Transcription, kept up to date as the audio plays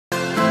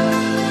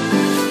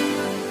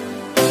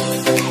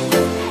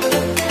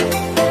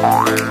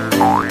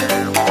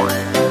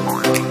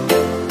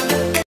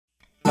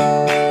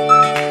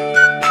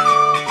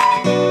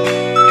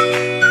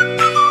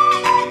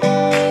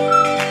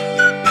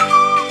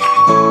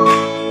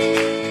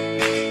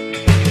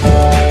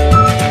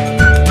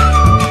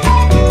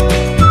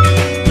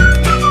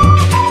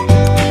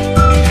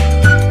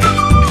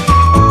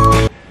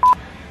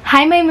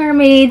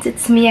mermaids,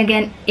 it's me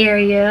again,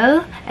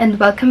 Ariel, and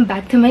welcome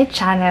back to my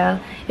channel.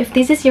 If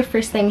this is your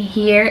first time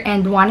here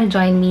and want to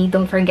join me,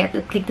 don't forget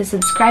to click the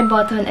subscribe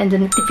button and the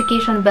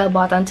notification bell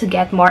button to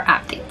get more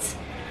updates.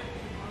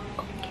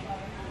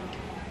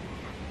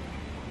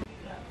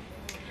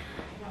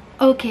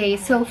 Okay,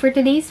 so for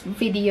today's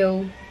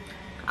video,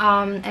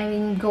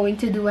 I'm going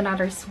to do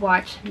another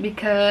swatch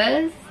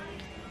because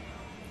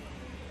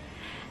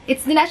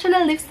it's the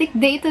National Lipstick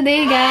Day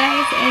today,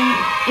 guys. And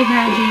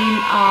imagine,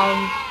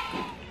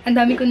 ang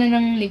dami ko na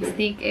ng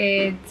lipstick.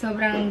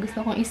 Sobrang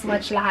gusto kong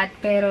i-swatch lahat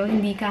pero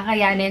hindi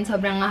kakayanin.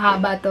 Sobrang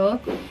haba to.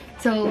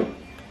 So,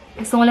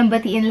 gusto ko lang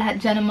batiin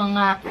lahat dyan ng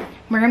mga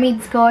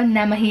mermaids ko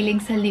na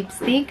mahilig sa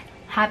lipstick.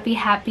 Happy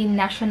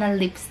National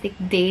Lipstick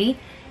Day.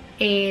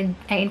 And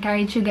I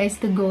encourage you guys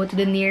to go to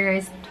the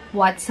nearest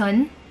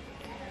Watson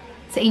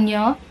sa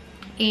inyo.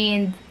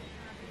 And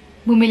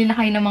bumili na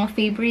kayo ng mga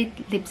favorite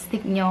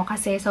lipstick nyo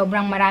kasi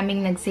sobrang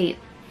maraming nag-sale.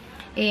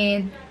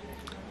 And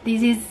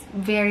this is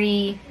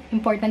very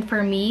important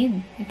for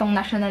me, itong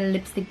National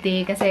Lipstick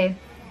Day, kasi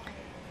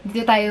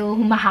dito tayo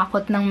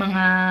humahakot ng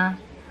mga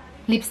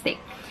lipstick.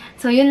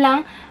 So, yun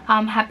lang.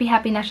 Happy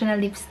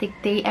National Lipstick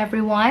Day,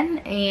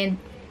 everyone.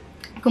 And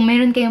kung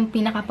meron kayong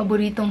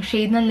pinaka-paboritong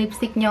shade ng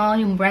lipstick nyo,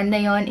 yung brand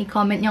na yun,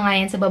 i-comment nyo nga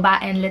yan sa baba.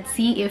 And let's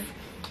see if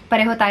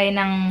pareho tayo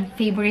ng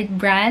favorite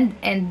brand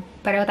and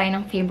pareho tayo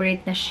ng favorite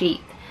na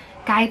shade.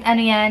 Kahit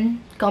ano yan,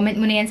 comment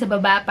mo na yan sa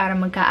baba para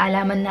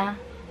magkaalaman na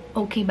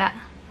okay ba?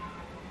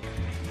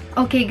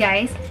 Okay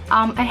guys,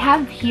 I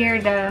have here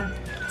the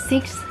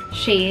 6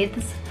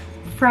 shades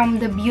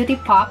from the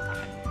Beauty Pop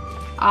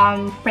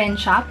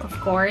Penshoppe, of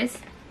course.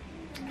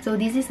 So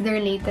this is their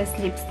latest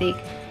lipstick.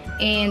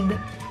 And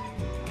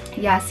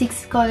yeah,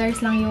 6 colors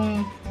lang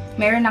yung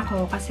meron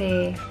ako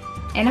kasi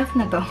enough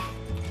na to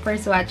for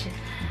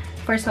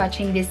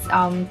swatching this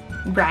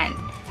brand.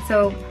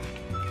 So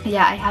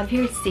yeah, I have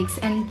here 6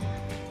 and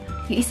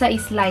yung isa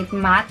is light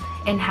matte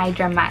and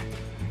hydra matte.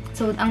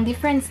 So ang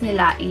difference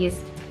nila is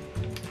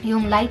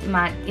yung light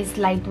matte is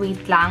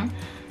lightweight lang,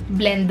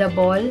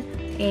 blendable,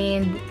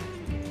 and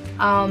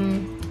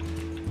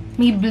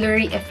may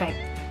blurry effect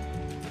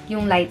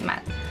yung light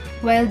matte.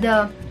 While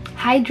the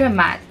hydra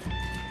matte,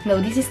 no,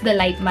 this is the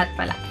light matte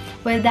pala.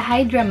 While the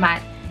hydra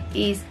matte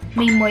is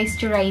may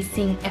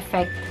moisturizing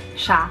effect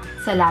siya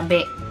sa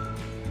labi.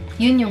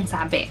 Yun yung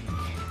sabi.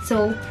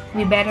 So,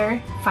 we better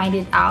find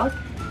it out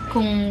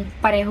kung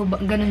pareho ba,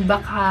 ganun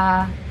ba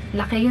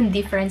kalaki yung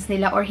difference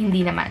nila or hindi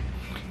naman.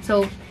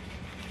 So,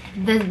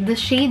 the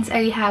shades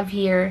I have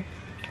here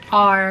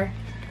are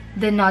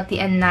the Naughty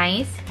and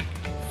Nice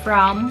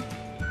from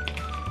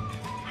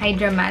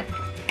Hydra Matte.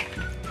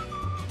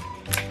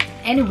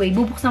 Anyway,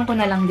 bubuksan ko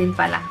na lang din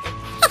pala.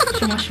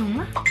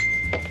 Shunga-shunga.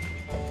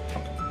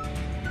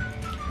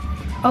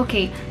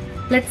 Okay,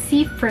 let's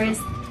see first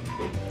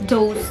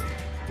those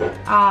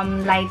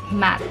light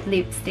matte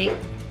lipstick.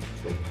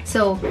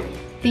 So,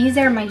 these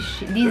are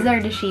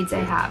the shades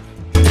I have.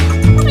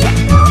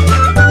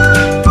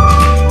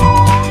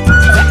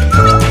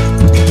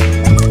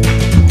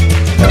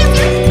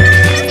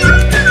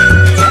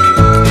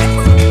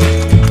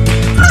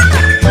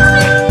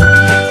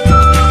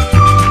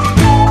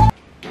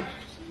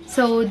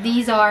 So,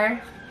 these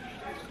are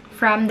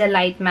from the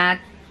light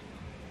matte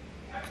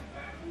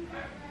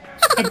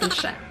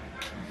edition.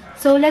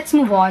 So, let's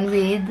move on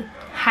with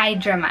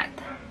Hydra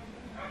Matte.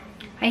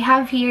 I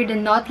have here the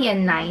Naughty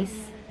and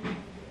Nice.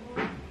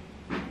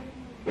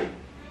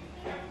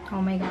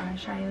 Oh my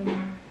gosh, ayaw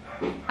niya.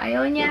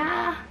 Ayaw niya!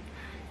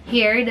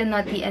 Here, the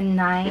Naughty and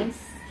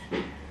Nice.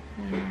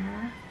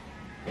 Yeah.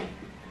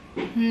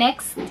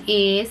 Next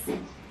is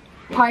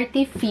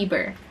Party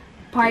Fever.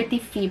 Party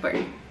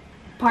Fever.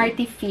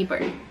 Party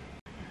Fever.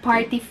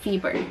 Party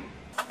Fever.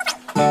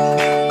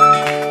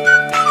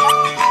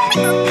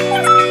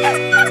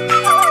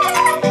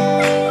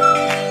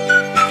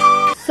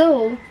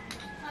 So,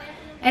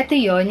 eto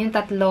yon yung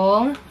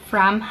tatlong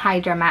from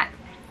Hydra Matte.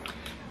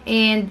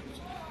 And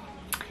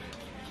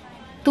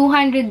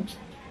 219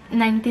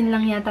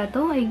 lang yata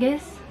to, I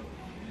guess.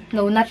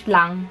 No, not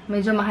lang.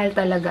 Medyo mahal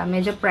talaga.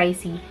 Medyo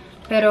pricey.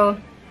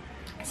 Pero,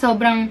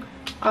 sobrang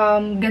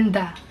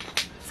ganda.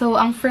 So,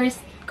 ang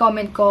first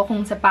comment ko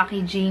kung sa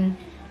packaging,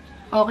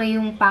 okay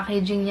yung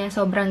packaging niya.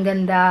 Sobrang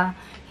ganda.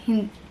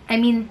 I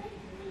mean,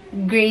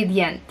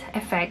 gradient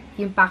effect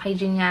yung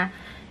packaging niya.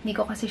 Hindi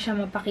ko kasi siya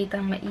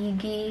mapakitang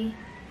maigi.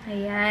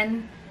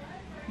 Ayan.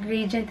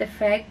 Gradient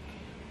effect.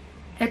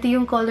 Ito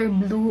yung color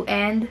blue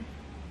and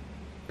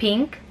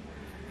pink.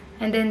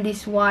 And then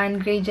this one,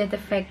 gradient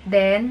effect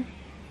din.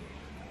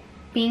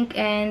 Pink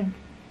and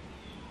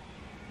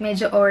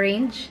medyo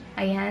orange.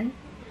 Ayan.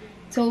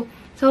 So,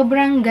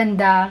 sobrang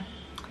ganda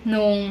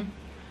nung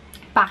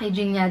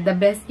packaging niya. The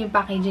best yung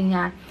packaging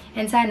niya.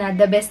 And sana,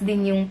 the best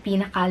din yung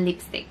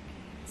pinaka-lipstick.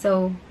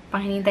 So,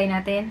 panghinintay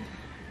natin.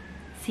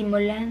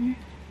 Simulan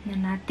na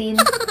natin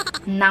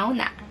now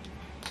na.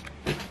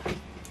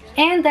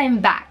 And I'm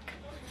back.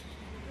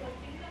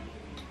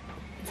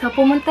 So,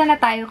 pumunta na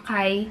tayo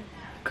kay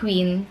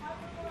Queen.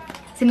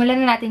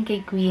 Simulan na natin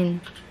kay Queen.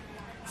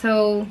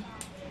 So,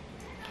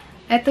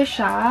 Ito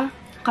siya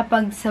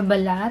kapag sa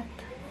balat.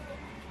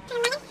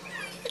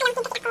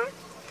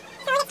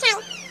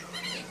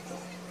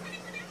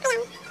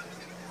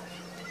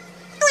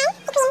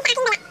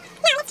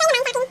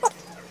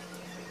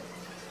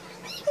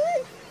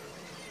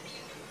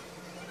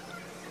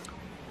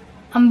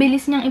 Ang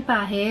bilis niyang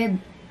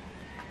ipahid.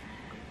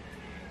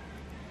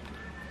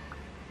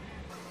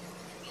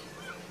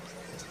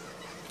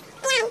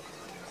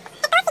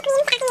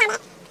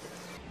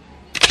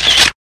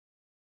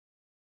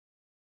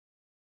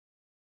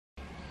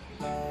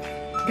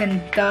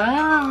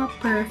 Ganda!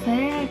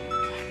 Perfect!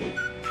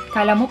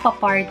 Kala mo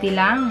pa-party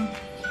lang.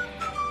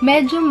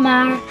 Medyo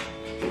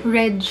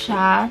ma-red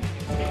siya.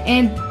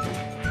 And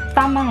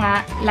tama nga,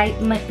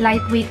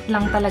 lightweight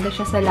lang talaga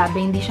siya sa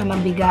labi. Hindi siya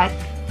mabigat.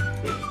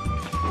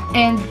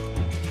 And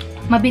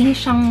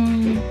mabilis siyang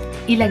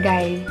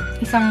ilagay.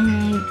 Isang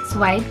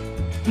swipe,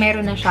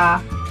 meron na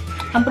siya.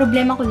 Ang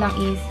problema ko lang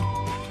is,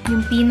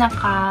 yung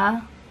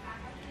pinaka,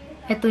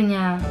 eto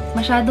niya,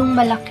 masyadong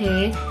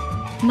malaki,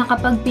 na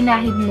kapag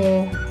pinahid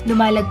mo,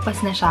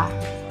 lumalagpas na siya.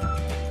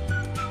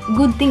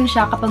 Good thing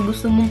siya kapag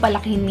gusto mong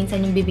palakihin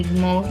minsan yung bibig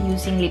mo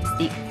using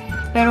lipstick.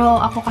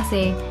 Pero ako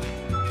kasi,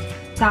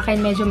 sa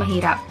akin medyo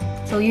mahirap.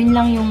 So, yun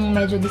lang yung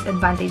medyo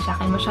disadvantage sa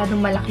akin.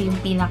 Masyadong malaki yung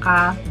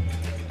pinaka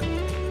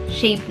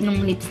shape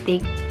ng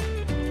lipstick.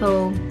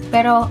 So,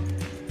 pero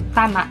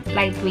tama,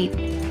 lightweight.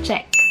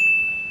 Check.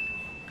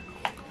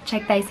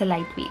 Check tayo sa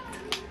lightweight.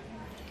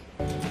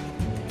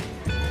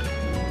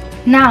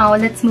 Now,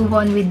 let's move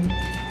on with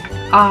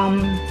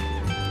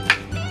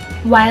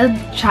Wild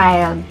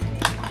Child.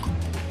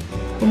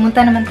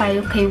 Pumunta naman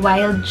tayo kay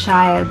Wild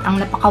Child. Ang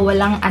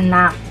napakawalang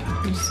anak.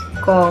 Diyos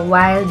ko,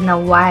 wild na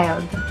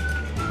wild.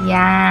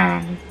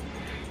 Yan.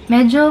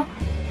 Medyo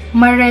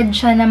ma-red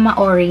siya na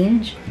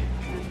ma-orange.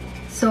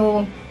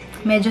 So,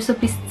 medyo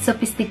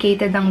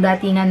sophisticated ang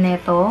datingan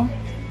nito.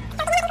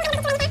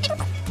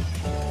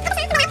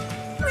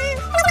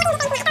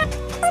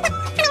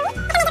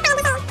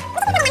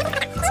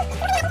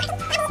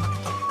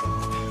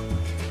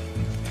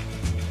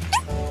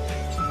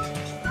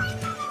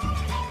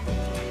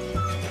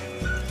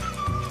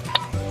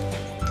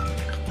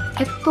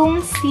 Itong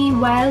si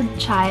Wild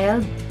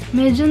Child,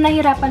 medyo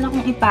nahirapan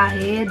akong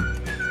ipahid.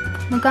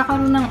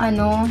 Nagkakaroon ng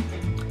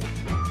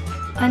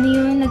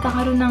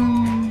nagkakaroon ng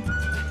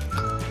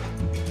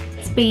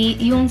space,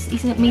 yung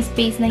may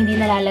space na hindi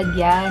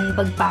nalalagyan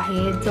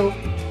pagpahid. So,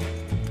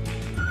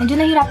 medyo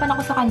nahirapan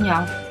ako sa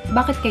kanya.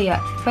 Bakit kaya?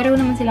 Pareho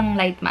naman silang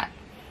light matte.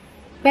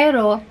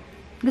 Pero,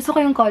 gusto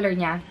ko yung color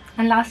niya.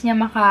 Ang lakas niya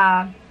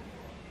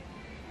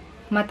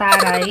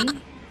mataray.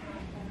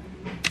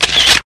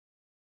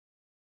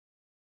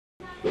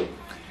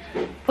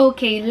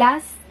 Okay,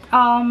 last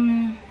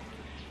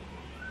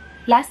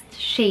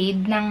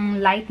shade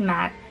ng light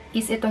matte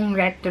is itong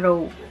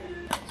retro.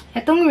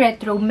 Itong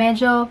retro,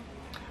 medyo,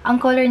 ang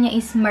color niya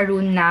is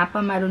maroon na,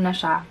 pamaroon na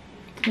siya.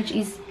 Which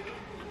is,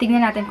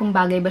 tignan natin kung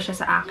bagay ba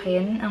siya sa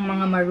akin, ang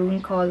mga maroon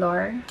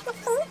color.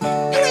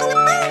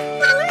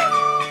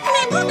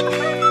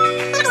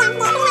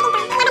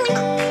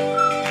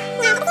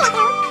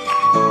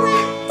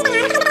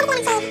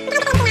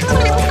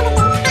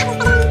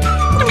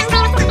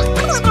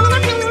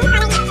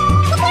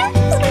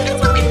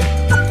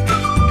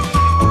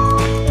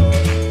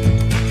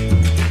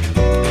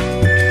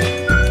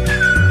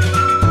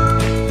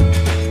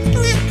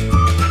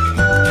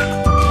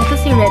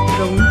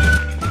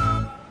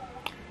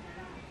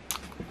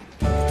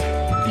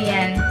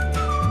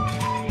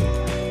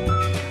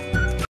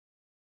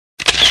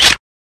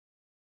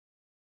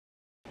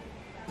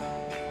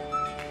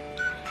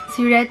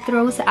 Si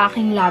retro sa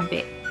aking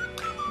labi.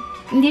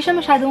 Hindi siya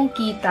masyadong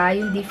kita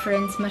yung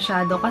difference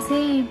masyado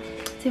kasi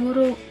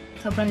siguro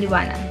sobrang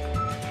liwanag.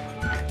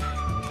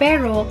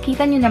 Pero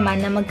kita nyo naman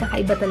na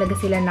magkakaiba talaga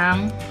sila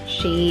ng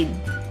shade.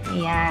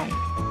 Ayan.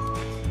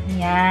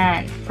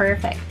 Ayan.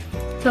 Perfect.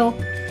 So,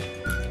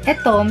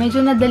 eto, medyo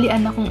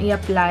nadalian akong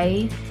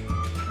i-apply.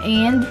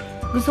 And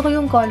gusto ko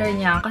yung color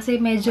niya kasi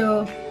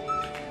medyo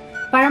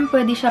parang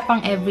pwede siya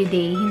pang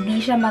everyday. Hindi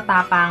siya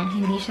matapang,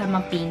 hindi siya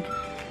ma-pink.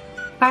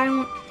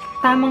 Parang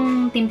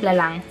tamang timpla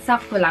lang,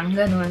 sakto lang,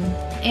 ganun.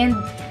 And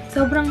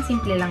sobrang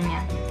simple lang niya,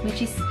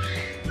 which is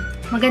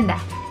maganda.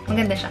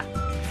 Maganda siya.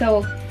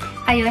 So,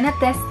 ayun,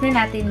 na-test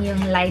na natin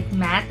yung light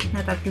matte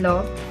na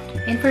tatlo.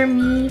 And for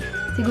me,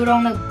 siguro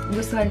ang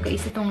nagustuhan ko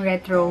is itong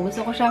retro.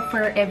 Gusto ko siya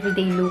for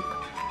everyday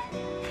look.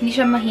 Hindi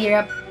siya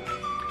mahirap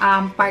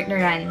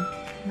partneran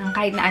ng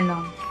kahit na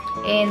ano.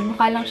 And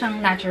mukha lang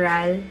siyang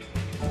natural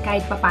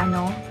kahit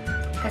papano.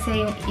 Kasi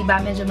yung iba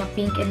medyo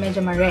ma-pink and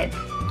medyo ma-red.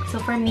 So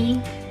for me,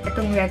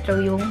 itong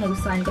retro yung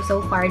nagustuhan ko so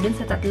far dun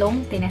sa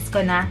tatlong tinest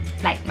ko na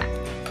light matte.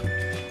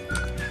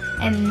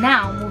 And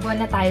now, move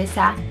on na tayo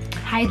sa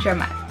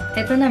Hydramatte.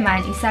 Ito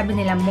naman, isabi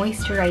nila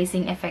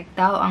moisturizing effect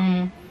daw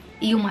ang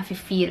iyong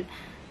mafe-feel.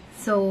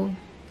 So,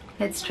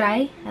 let's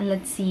try and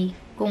let's see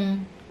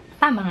kung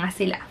tama nga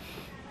sila.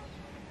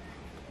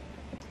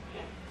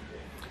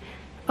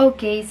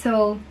 Okay,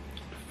 so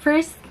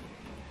first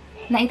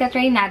na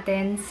itatry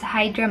natin sa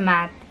Hydra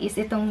Matte is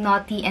itong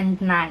Naughty and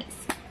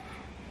Nice.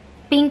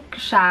 Pink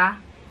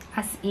siya,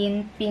 as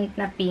in pink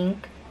na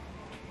pink.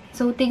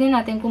 So, tignan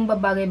natin kung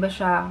babagay ba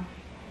siya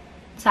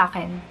sa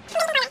akin.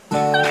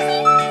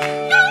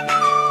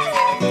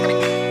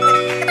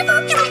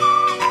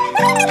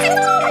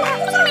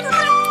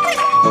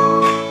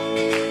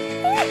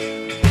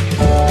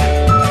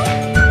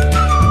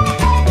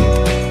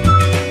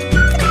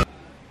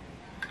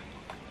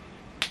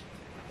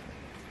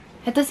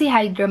 Ito si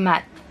Hydra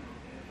Matte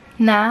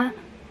na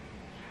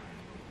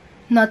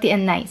Naughty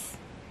and Nice.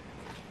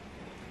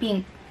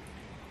 Pink.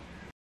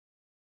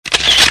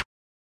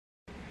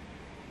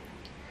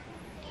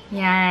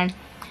 Yan.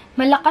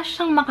 Malakas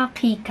siyang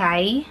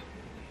makakikay.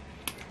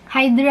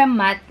 Hydra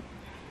Matte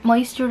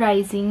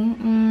moisturizing.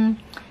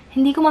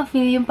 Hindi ko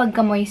ma-feel yung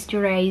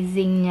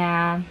pagka-moisturizing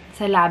niya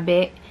sa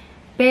labi.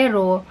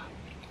 Pero,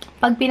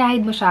 pag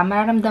pinahid mo siya,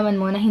 mararamdaman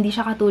mo na hindi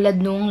siya katulad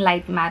nung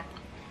light matte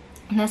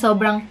na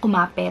sobrang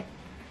kumapit.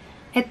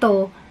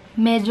 Ito,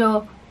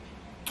 medyo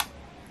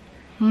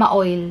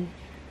ma-oil.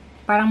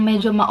 Parang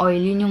medyo ma-oil.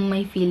 Yun yung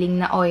may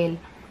feeling na oil.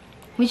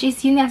 Which is,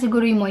 yun nga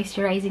siguro yung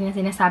moisturizing na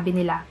sinasabi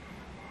nila.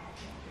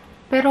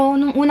 Pero,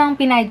 nung unang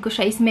pinahid ko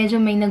siya is medyo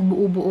may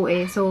nagbuo-buo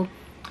eh. So,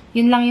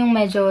 yun lang yung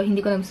medyo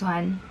hindi ko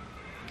nagustuhan.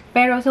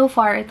 Pero, so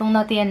far, itong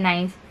Naughty and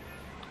Nice,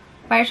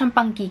 parang siyang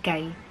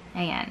pangkikay.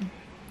 Ayan.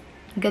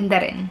 Ganda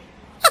rin.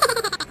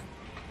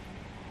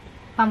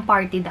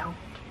 Pang-party daw.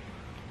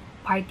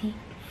 Party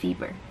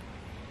fever.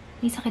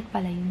 May sakit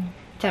pala yun.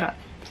 Charot.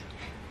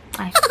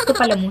 Ay, ito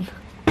pala muna.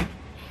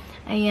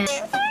 Ayan.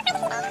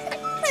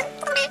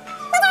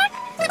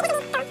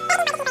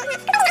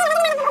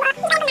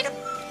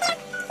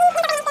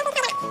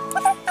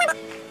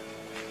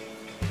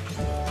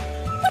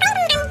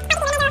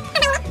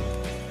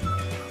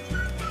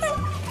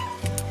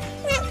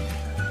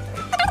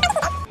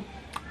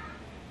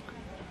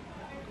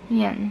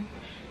 Ayan.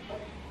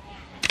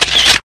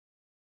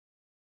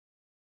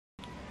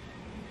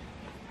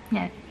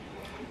 Yan.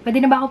 Pwede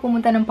na ba ako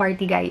pumunta ng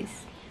party, guys?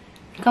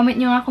 Comment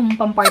nyo nga kung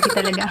pang-party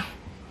talaga.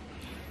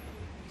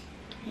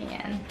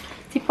 Ayan.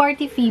 Si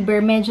Party Fever,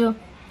 medyo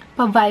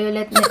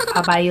pa-violet.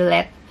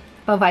 Pa-violet.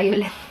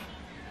 Pa-violet.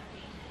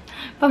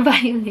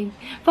 Pa-violet.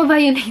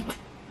 Pa-violet.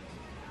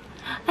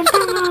 Ang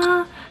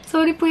tanga!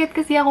 Sorry, puyat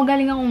kasi ako.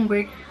 Galing akong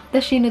work.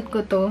 Tapos sinut ko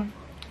to.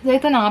 So,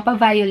 ito na nga,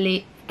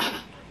 pa-violet.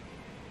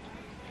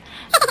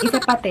 Isa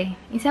pate.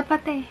 Isa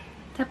pate.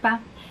 Isa pa.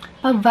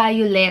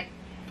 Pa-violet.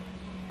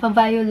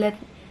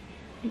 Pa-violet.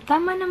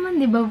 Tama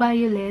naman, di ba?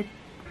 Violet.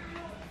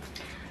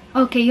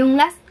 Okay, yung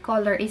last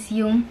color is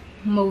yung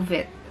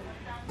mauve.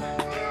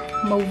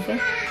 Mauve?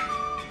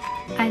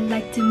 I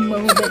like to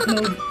mauve it,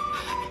 mauve.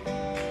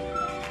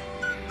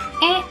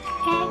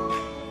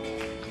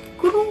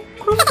 Kuru,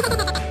 kuru.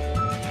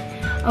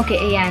 Okay,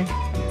 ayan.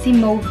 Si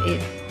mauve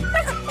it.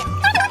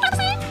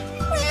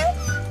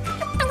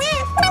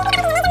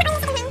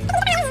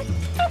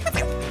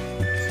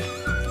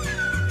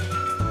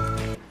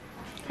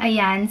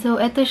 Ayan,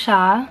 so ito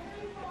siya.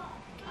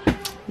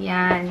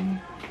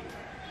 Yan.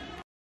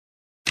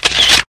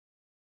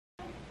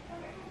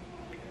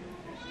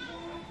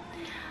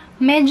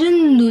 Medyo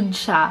nude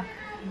siya.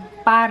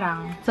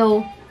 Parang.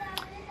 So,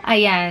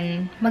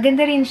 ayan.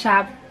 Maganda rin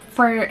siya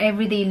for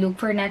everyday look,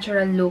 for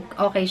natural look.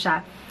 Okay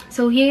siya.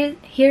 So,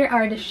 here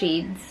are the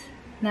shades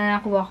na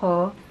nakuha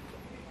ko.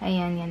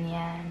 Ayan, yan,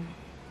 yan.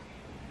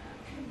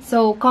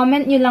 So,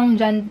 comment nyo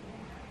lang dyan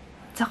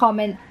sa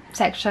comment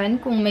section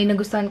kung may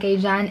nagustuhan kayo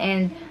dyan.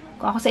 And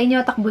kung ako sa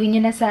inyo, takbuhin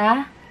nyo na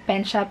sa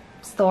Penshoppe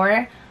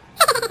store.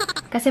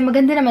 Kasi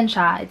maganda naman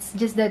siya. It's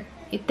just that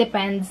it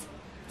depends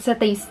sa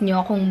taste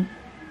nyo kung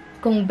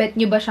bet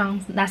nyo ba siyang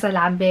nasa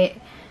labi,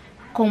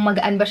 kung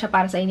magaan ba siya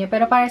para sa inyo.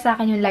 Pero para sa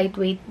akin yung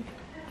lightweight,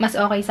 mas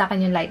okay sa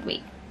akin yung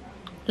lightweight.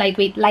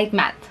 Light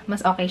matte,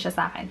 mas okay siya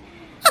sa akin.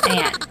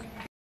 Ayan.